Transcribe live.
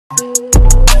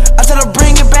I tell her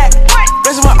bring it back.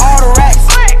 Racing with all the racks.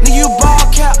 Nigga, you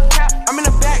ball cap. I'm in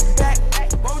the back.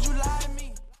 Why would you lie to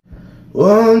me?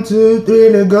 1, 2, 3,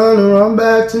 they're gonna run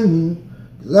back to me.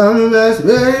 'Cause I'm the best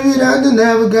baby that they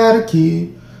never gotta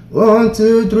keep. 1,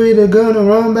 2, 3, they're gonna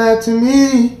run back to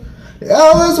me. They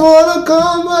always wanna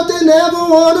come, but they never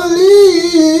wanna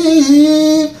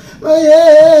leave. But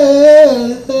yeah.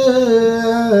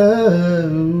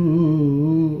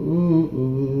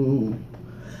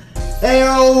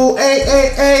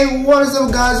 Hey, what is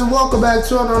up, guys, and welcome back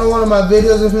to another one of my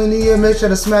videos. If you're new here, make sure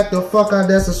to smack the fuck out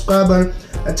that subscribe button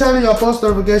and turn on your post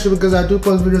notification, because I do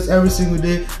post videos every single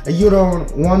day and you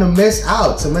don't want to miss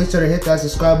out. So make sure to hit that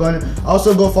subscribe button.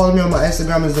 Also, go follow me on my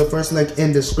Instagram. Is the first link in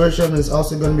the description. It's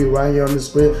also going to be right here on the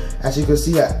screen, as you can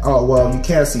see. Well, you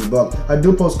can't see, but I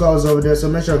do post calls over there, so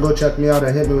make sure to go check me out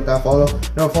and hit me with that follow.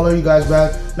 Now follow you guys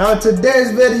back. Now in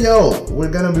today's video, we're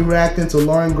gonna be reacting to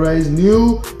Loren Gray's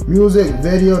new music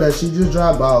video that she just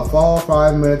dropped about 4 or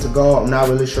 5 minutes ago. I'm not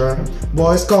really sure,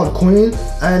 but it's called Queen,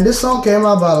 and this song came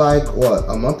out about like what,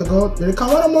 a month ago? Did it come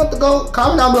out a month ago?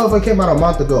 Comment down below if it came out a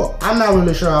month ago. I'm not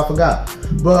really sure, I forgot.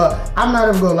 But I'm not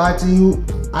even gonna lie to you,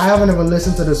 I haven't even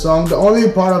listened to the song. The only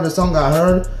part of the song I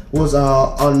heard was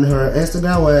on her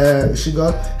Instagram where she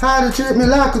goes, "How to treat me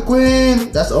like a queen."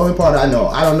 That's the only part I know.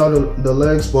 I don't know the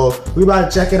lyrics, but we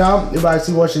about to check it out. We about to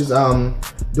see what she's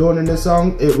doing in this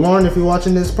song. Loren, if you're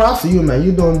watching this, props to you, man.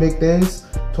 You doing big things.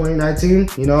 2019,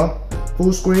 you know,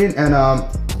 full screen. And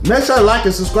make sure to like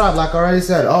and subscribe, like I already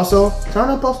said. Also, turn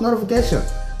on post notification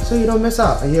so you don't miss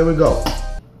out. And here we go.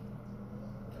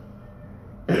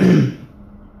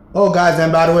 Oh, guys,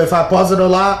 and by the way, if I pause it a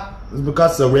lot, it's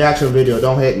because it's a reaction video.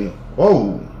 Don't hate me.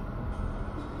 Oh.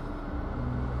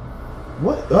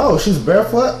 What? Oh, she's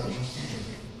barefoot?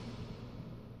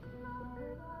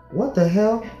 What the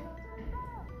hell?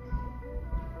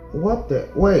 What the?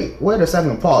 Wait a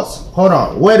second. Pause. Hold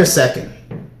on. Wait a second.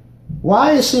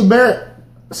 Why is she bare?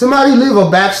 Somebody leave a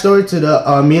backstory to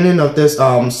the meaning of this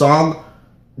song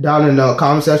down in the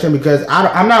comment section, because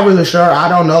I'm not really sure. I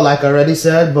don't know, like I already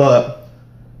said, but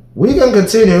we can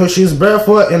continue. She's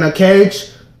barefoot in a cage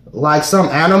like some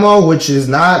animal, which is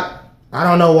not. I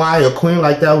don't know why a queen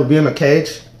like that would be in a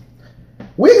cage.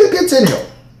 We can continue.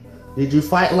 Did you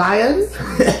fight lion?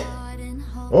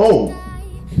 Oh,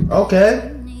 okay.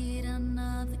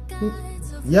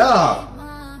 Yeah.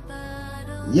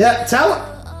 Tell her.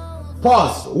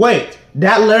 Pause. Wait.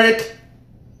 That lyric.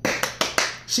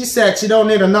 She said she don't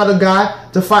need another guy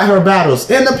to fight her battles.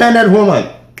 Independent woman.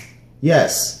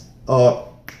 Yes.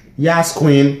 Yes,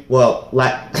 queen. Well,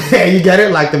 like, you get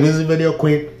it? Like the music video,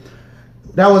 Queen.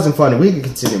 That wasn't funny. We can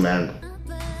continue, man.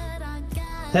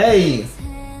 Hey.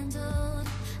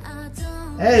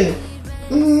 Hey.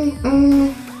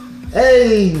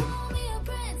 Hey.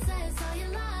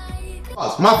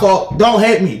 My fault. Don't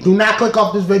hate me. Do not click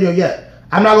off this video yet.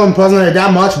 I'm not going to puzzle it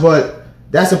that much, but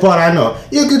that's the part I know.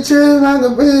 You can treat like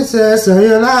a princess, so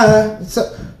you're lying. So,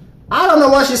 I don't know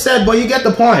what she said, but you get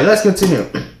the point. Let's continue.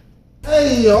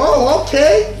 Hey, oh,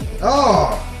 okay.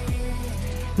 Oh.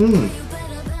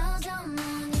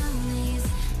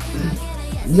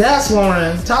 Yes,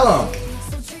 Loren. Tell him.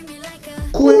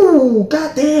 Cool.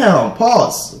 Goddamn.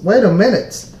 Pause. Wait a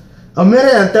minute. 1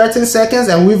 minute and 13 seconds,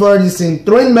 and we've already seen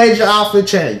 3 major outfit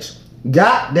change.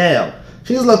 Goddamn.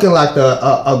 She's looking like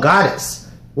a goddess.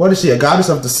 What is she? A goddess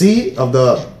of the sea? Of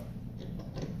the...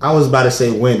 I was about to say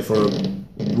wind for a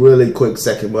really quick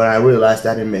second, but I realized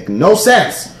that didn't make no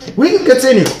sense. We can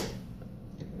continue.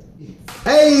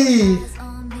 Hey.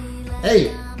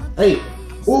 Hey. Hey.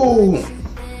 Ooh.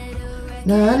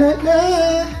 Na na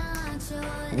na.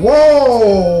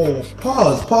 Whoa.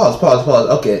 Pause.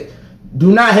 Okay.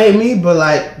 Do not hate me, but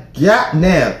like,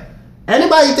 goddamn.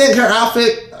 Anybody think her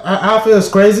outfit is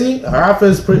crazy? Her outfit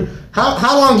is pretty.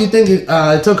 How long do you think it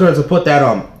took her to put that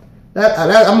on?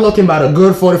 I'm looking about a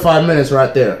good 45 minutes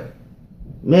right there.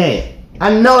 Man, I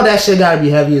know that shit gotta be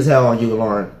heavy as hell on you,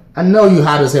 Loren. I know you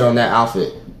hot as hell on that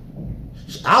outfit.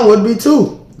 I would be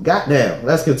too. Goddamn.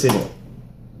 Let's continue.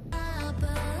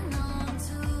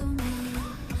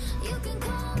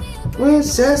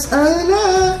 Princess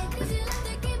Anna.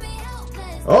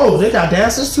 Oh, they got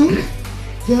dancers too?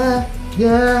 Yeah.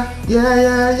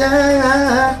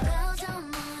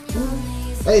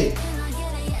 Hey.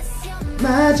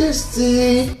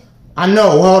 Majesty. I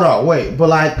know, hold on, wait, but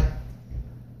like,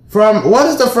 from, what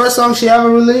is the first song she ever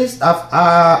released?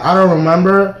 I don't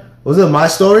remember. Was it My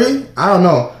Story? I don't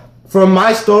know. From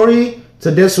My Story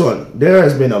to this one, there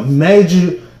has been a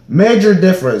major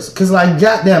difference. Cause like,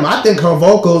 goddamn, I think her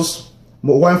vocals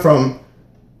went from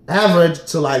average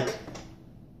to like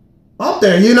up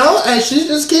there, you know, and she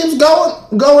just keeps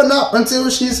going up until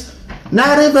she's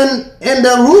not even in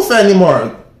the roof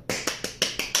anymore.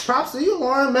 Props to you,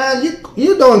 Loren, man.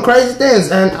 You doing crazy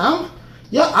things, and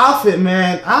your outfit,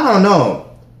 man. I don't know.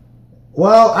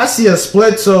 Well, I see a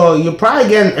split, so you're probably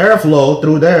getting airflow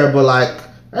through there, but like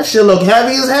that shit look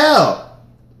heavy as hell.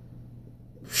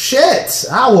 Shit,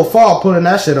 I will fall putting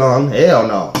that shit on. Hell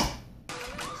no.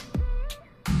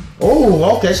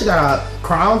 Oh, okay, she got a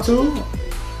crown too.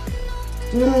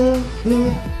 She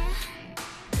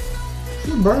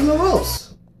burning the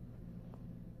roast.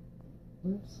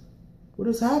 What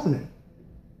is happening?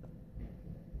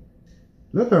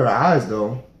 Look at her eyes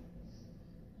though.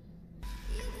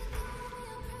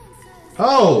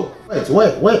 Oh, wait.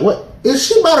 Is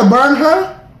she about to burn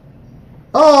her?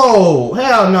 Oh,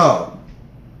 hell no.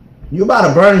 You about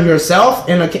to burn yourself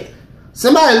in a...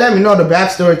 Somebody let me know the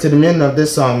backstory to the meaning of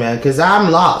this song, man, because I'm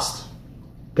lost.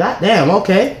 Goddamn,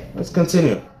 okay. Let's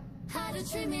continue.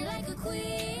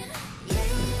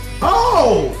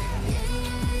 Oh!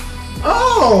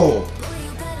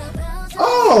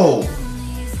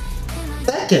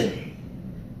 Second.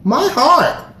 My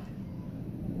heart.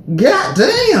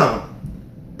 Goddamn.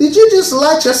 Did you just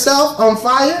light yourself on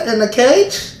fire in the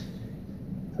cage?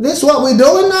 This what we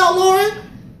doing now, Loren?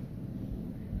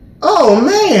 Oh,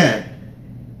 man.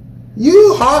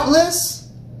 You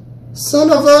heartless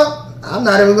son of a... I'm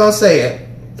not even gonna say it,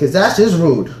 because that's just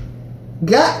rude.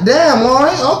 Goddamn,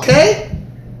 Loren, okay.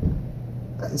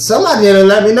 Somebody didn't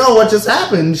let me know what just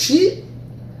happened. She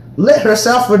lit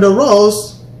herself with the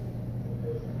rose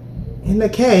in the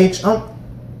cage. I'm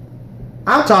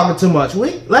talking too much.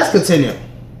 Let's continue.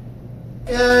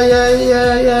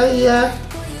 Yeah.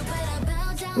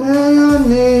 On your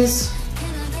knees,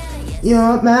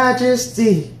 your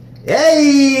majesty.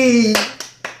 Hey!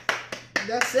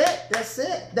 That's it.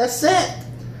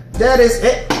 That is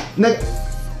it.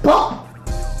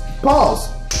 Pause.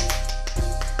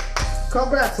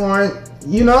 Congrats, Loren.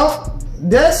 You know,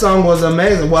 that song was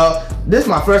amazing. Well, this is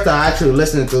my first time actually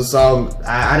listening to the song.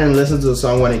 I didn't listen to the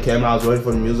song when it came out. I was waiting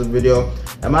for the music video.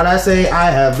 And might I say, I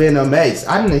have been amazed.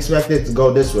 I didn't expect it to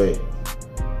go this way.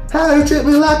 How you treat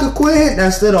me like a queen.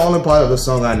 That's still the only part of the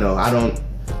song I know.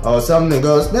 Something that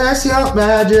goes, that's your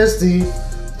majesty.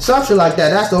 Something like that.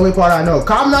 That's the only part I know.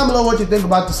 Comment down below what you think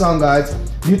about the song, guys.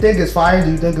 Do you think it's fire?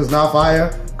 Do you think it's not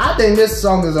fire? I think this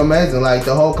song is amazing, like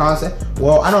the whole concept.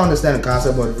 Well, I don't understand the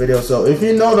concept of the video, so if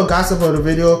you know the concept of the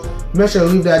video, make sure to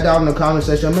leave that down in the comment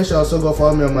section. Make sure also go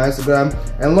follow me on my Instagram.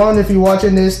 And Loren, if you're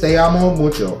watching this, te amo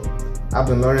mucho. I've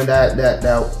been learning that,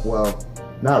 well,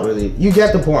 not really. You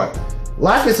get the point.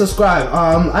 Like and subscribe.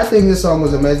 I think this song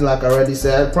was amazing, like I already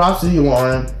said. Props to you,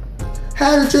 Loren.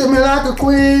 How to treat me like a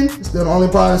queen. It's the only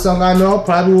part of the song I know.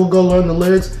 Probably will go learn the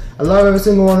lyrics. I love every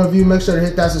single one of you. Make sure to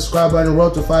hit that subscribe button.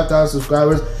 Road to 5,000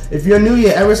 subscribers. If you're new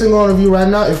here, every single one of you right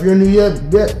now, if you're new here,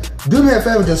 do me a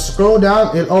favor, just scroll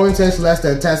down. It only takes less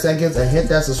than 10 seconds and hit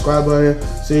that subscribe button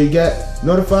so you get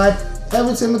notified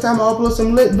every single time I upload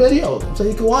some lit video so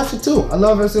you can watch it too. I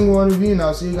love every single one of you, and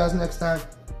I'll see you guys next time.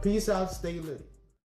 Peace out. Stay lit.